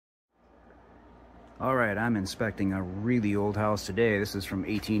All right, I'm inspecting a really old house today. This is from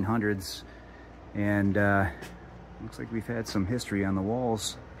 1800s, and looks like we've had some history on the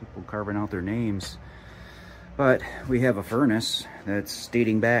walls, people carving out their names. But we have a furnace that's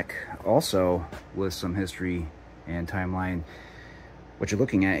dating back also with some history and timeline. What you're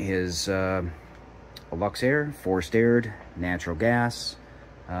looking at is a Luxair, forced aired, natural gas,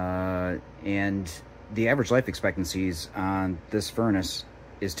 and the average life expectancies on this furnace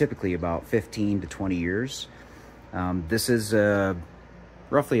is typically about 15 to 20 years. This is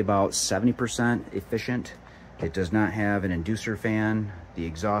roughly about 70% efficient. It does not have an inducer fan. The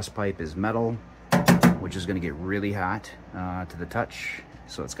exhaust pipe is metal, which is going to get really hot to the touch,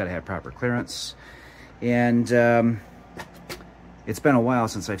 so it's got to have proper clearance. And it's been a while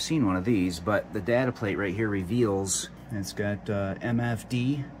since I've seen one of these, but the data plate right here reveals it's got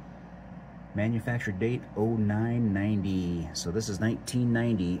MFD, manufactured date 0990. So this is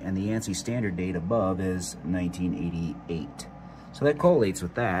 1990, and the ANSI standard date above is 1988. So that correlates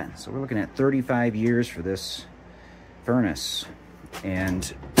with that. So we're looking at 35 years for this furnace.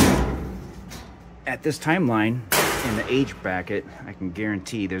 And at this timeline in the age bracket, I can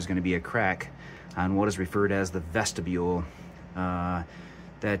guarantee there's going to be a crack on what is referred as the vestibule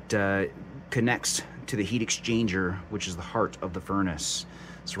that connects to the heat exchanger, which is the heart of the furnace.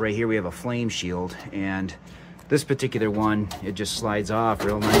 So right here we have a flame shield, and this particular one, it just slides off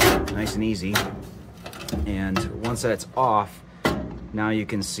real nice and easy. And once that's off, now you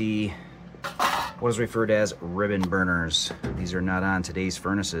can see what is referred as ribbon burners. These are not on today's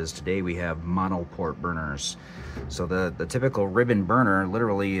furnaces. Today we have monoport burners. So the typical ribbon burner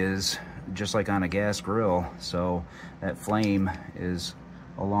literally is just like on a gas grill. So that flame is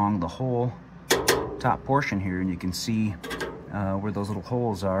along the whole top portion here, and you can see where those little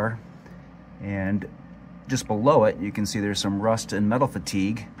holes are. And just below it, you can see there's some rust and metal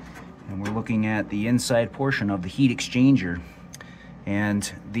fatigue. And we're looking at the inside portion of the heat exchanger. And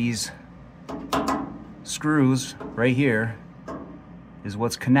these screws right here is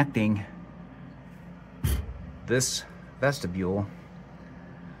what's connecting this vestibule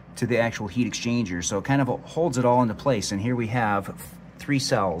to the actual heat exchanger. So it kind of holds it all into place. And here we have 3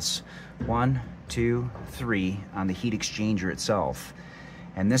 cells, 1, 2, 3 on the heat exchanger itself.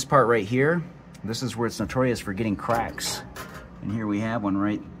 And this part right here, this is where it's notorious for getting cracks. And here we have one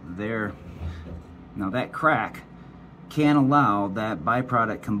right there. Now that crack can allow that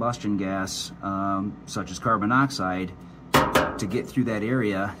byproduct combustion gas, such as carbon monoxide, to get through that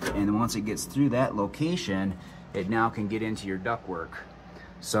area. And once it gets through that location, it now can get into your ductwork.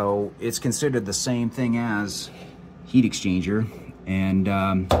 So it's considered the same thing as heat exchanger. And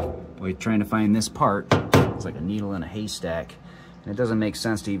we're trying to find this part. It's like a needle in a haystack. And it doesn't make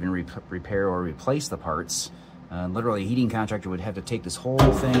sense to even repair or replace the parts. Literally, a heating contractor would have to take this whole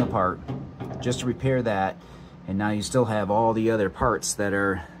thing apart just to repair that. And now you still have all the other parts that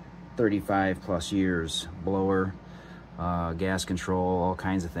are 35 plus years, blower, gas control, all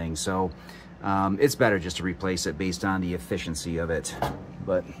kinds of things. So it's better just to replace it based on the efficiency of it.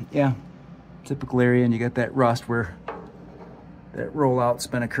 But yeah, typical area, and you got that rust where that rollout's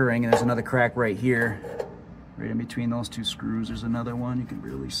been occurring, and there's another crack right here. Right in between those 2 screws, there's another one you can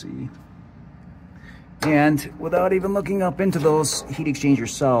really see. And without even looking up into those heat exchanger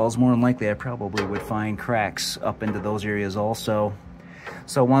cells, more than likely I probably would find cracks up into those areas also.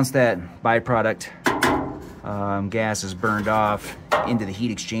 So once that byproduct gas is burned off into the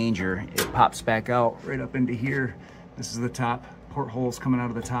heat exchanger, it pops back out right up into here. This is the top portholes coming out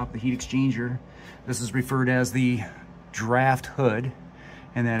of the top of the heat exchanger. This is referred as the draft hood,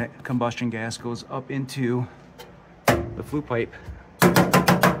 and then combustion gas goes up into the flue pipe.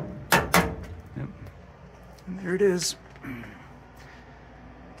 Yep. And there it is.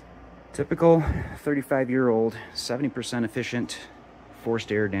 Typical 35-year-old, 70% efficient,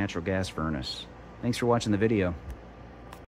 forced air natural gas furnace. Thanks for watching the video.